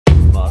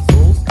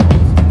muscles.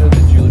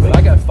 Julie, but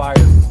I got fired.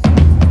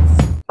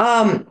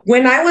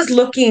 When I was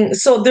looking,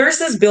 so there's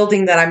this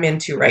building that I'm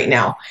into right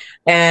now,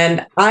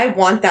 and I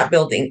want that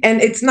building.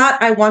 And it's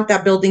not, I want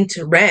that building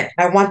to rent.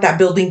 I want that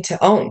building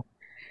to own.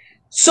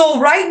 So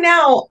right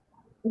now,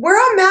 where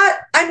I'm at,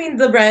 I mean,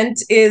 the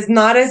rent is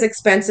not as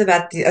expensive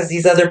as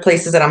these other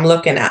places that I'm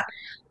looking at.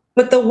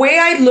 But the way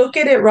I look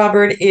at it,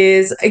 Robert,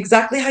 is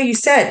exactly how you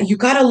said. You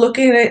got to look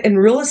at it in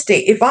real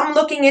estate. If I'm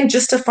looking in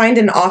just to find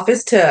an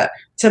office to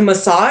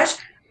massage,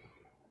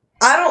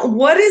 I don't,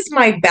 what is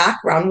my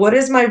background? What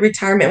is my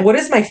retirement? What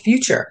is my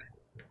future?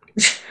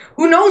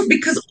 Who knows?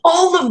 Because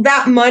all of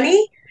that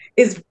money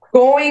is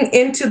going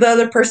into the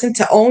other person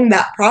to own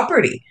that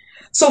property.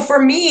 So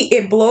for me,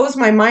 it blows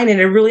my mind, and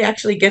it really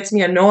actually gets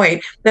me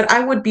annoyed that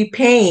I would be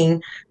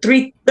paying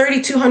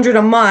 $3,200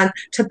 a month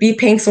to be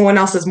paying someone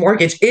else's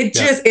mortgage. It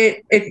just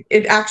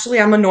it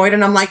actually, I'm annoyed,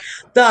 and I'm like,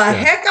 the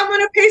heck, I'm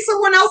gonna pay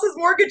someone else's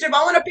mortgage. If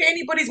I want to pay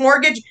anybody's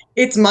mortgage,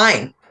 it's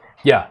mine.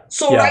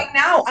 So right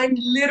now I'm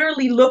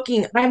literally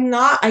looking,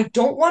 I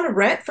don't want to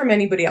rent from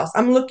anybody else.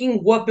 I'm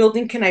looking, what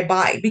building can I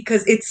buy?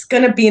 Because it's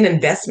going to be an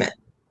investment,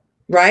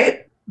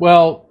 right?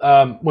 Well,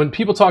 when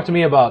people talk to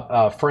me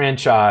about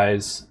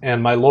franchise,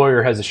 and my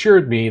lawyer has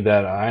assured me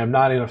that I am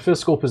not in a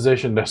fiscal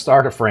position to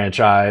start a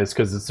franchise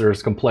because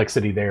there's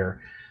complexity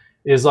there,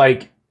 is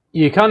like,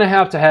 you kind of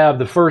have to have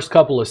the first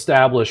couple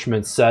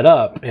establishments set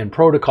up and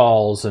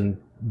protocols and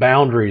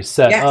boundaries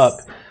set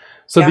up,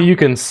 so that you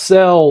can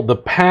sell the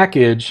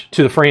package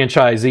to the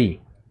franchisee.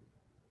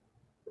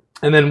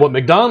 And then what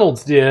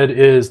McDonald's did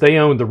is they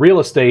owned the real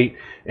estate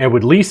and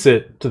would lease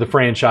it to the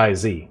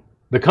franchisee.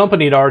 The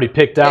company had already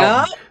picked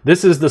out,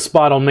 this is the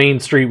spot on Main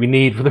Street we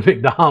need for the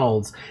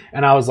McDonald's.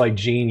 And I was like,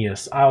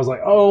 genius. I was like,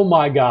 oh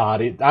my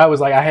God.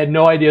 I had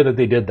no idea that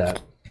they did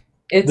that.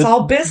 It's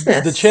all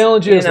business. The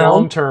challenge is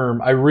long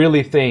term. I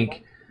really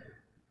think,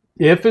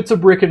 if it's a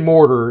brick and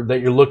mortar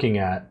that you're looking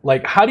at,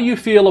 like, how do you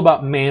feel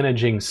about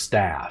managing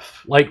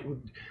staff? Like,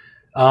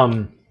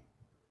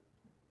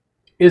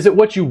 is it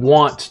what you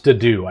want to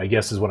do, I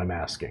guess is what I'm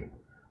asking.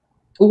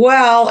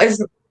 Well,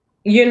 it's,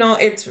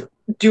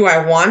 do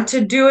I want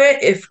to do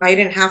it? If I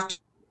didn't have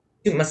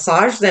to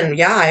massage, then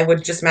yeah, I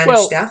would just manage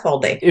staff all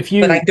day.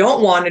 But I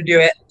don't want to do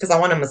it because I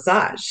want to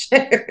massage.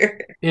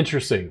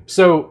 Interesting.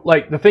 So,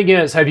 like, the thing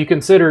is, have you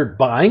considered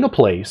buying a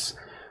place,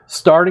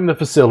 starting the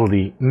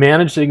facility,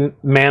 managing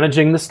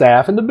the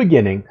staff in the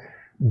beginning,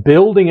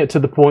 building it to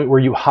the point where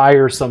you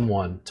hire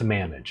someone to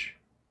manage?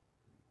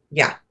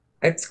 Yeah,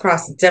 it's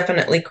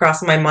definitely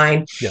crossed my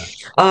mind.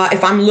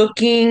 If I'm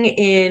looking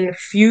in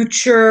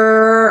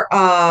future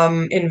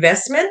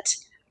investment,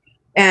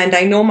 and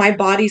I know my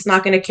body's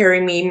not going to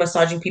carry me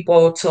massaging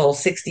people till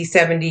 60,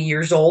 70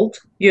 years old.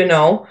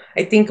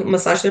 I think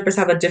massage therapists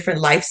have a different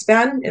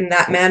lifespan in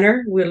that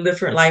manner. We have a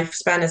different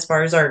lifespan as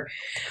far as our,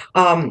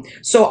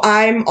 so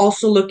I'm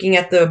also looking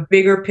at the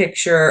bigger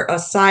picture,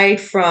 aside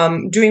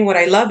from doing what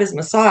I love is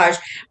massage,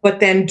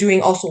 but then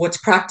doing also what's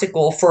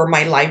practical for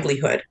my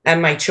livelihood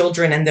and my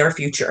children and their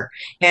future.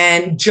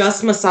 And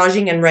just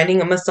massaging and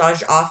renting a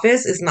massage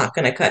office is not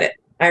going to cut it.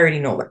 I already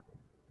know that.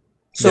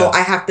 So I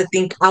have to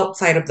think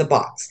outside of the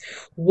box.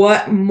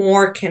 What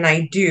more can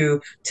I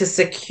do to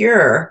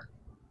secure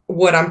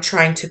what I'm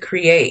trying to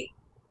create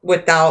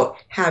without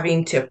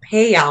having to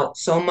pay out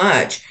so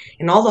much,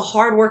 and all the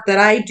hard work that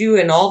I do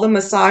and all the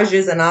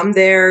massages, and I'm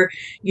there,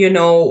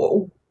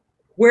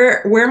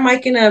 where am I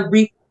going to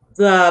reap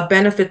the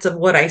benefits of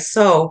what I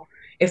sow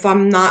if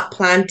I'm not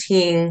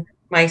planting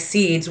my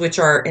seeds, which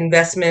are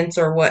investments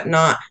or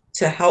whatnot,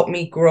 to help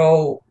me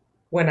grow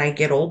when I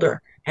get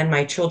older, and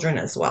my children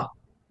as well.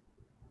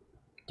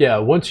 Yeah,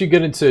 once you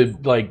get into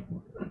like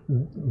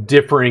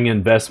differing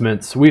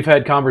investments, we've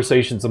had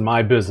conversations in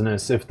my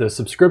business. If the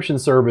subscription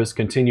service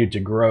continued to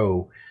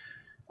grow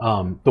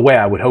the way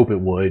I would hope it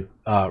would,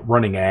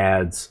 running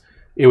ads,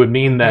 it would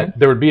mean that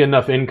there would be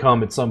enough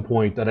income at some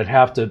point that I'd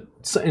have to,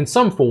 in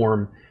some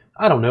form,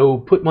 I don't know,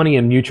 put money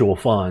in mutual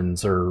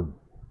funds or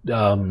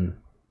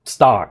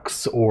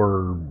stocks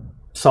or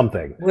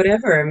something.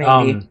 Whatever it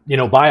may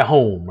be. Buy a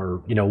home or,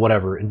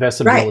 whatever,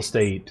 invest in real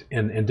estate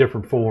in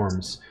different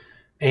forms.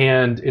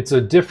 And it's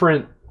a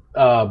different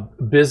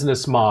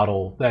business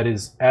model that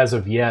is, as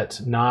of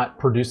yet, not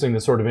producing the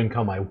sort of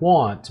income I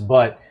want.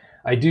 But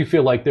I do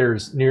feel like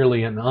there's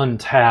nearly an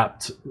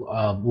untapped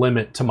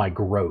limit to my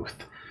growth.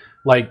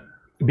 Like,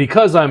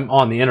 because I'm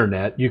on the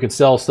internet, you can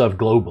sell stuff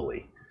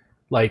globally.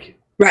 Like,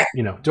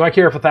 do I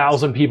care if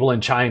 1,000 people in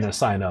China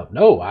sign up?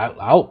 No,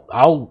 I'll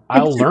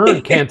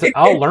learn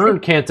I'll learn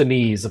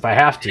Cantonese if I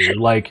have to.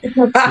 Like,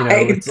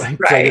 it's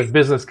like as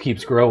business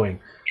keeps growing.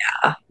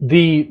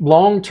 The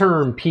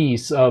long-term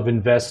piece of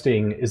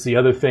investing is the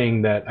other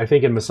thing that I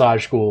think in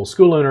massage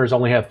school owners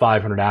only have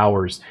 500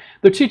 hours.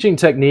 They're teaching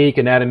technique,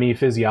 anatomy,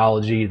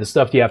 physiology, the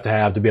stuff you have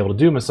to be able to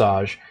do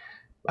massage.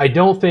 I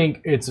don't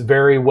think it's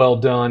very well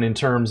done in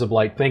terms of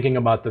like thinking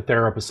about the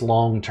therapist's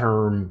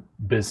long-term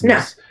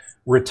business,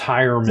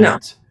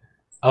 retirement,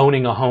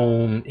 owning a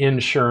home,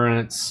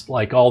 insurance,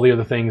 like all the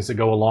other things that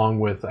go along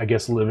with, I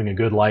guess, living a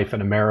good life in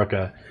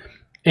America.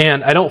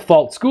 And I don't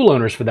fault school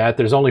owners for that.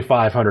 There's only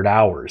 500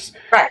 hours.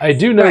 Right. I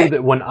do know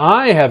that when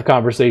I have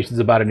conversations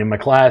about it in my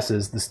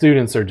classes, the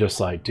students are just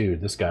like,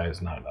 dude, this guy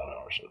is not about hours.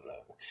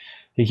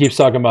 He keeps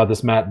talking about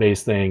this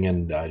math-based thing,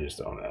 and I just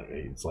don't know.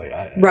 It's like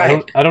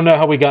I don't know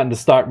how we got into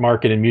stock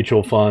market and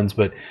mutual funds,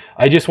 but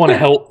I just want to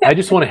help. I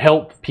just want to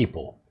help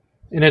people.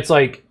 And it's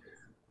like,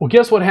 well,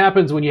 guess what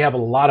happens when you have a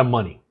lot of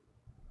money?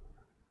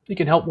 You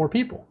can help more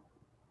people.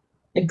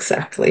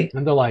 Exactly.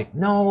 And they're like,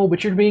 no,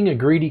 but you're being a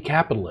greedy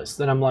capitalist.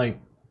 And I'm like,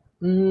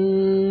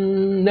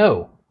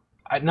 no,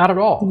 not at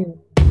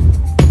all.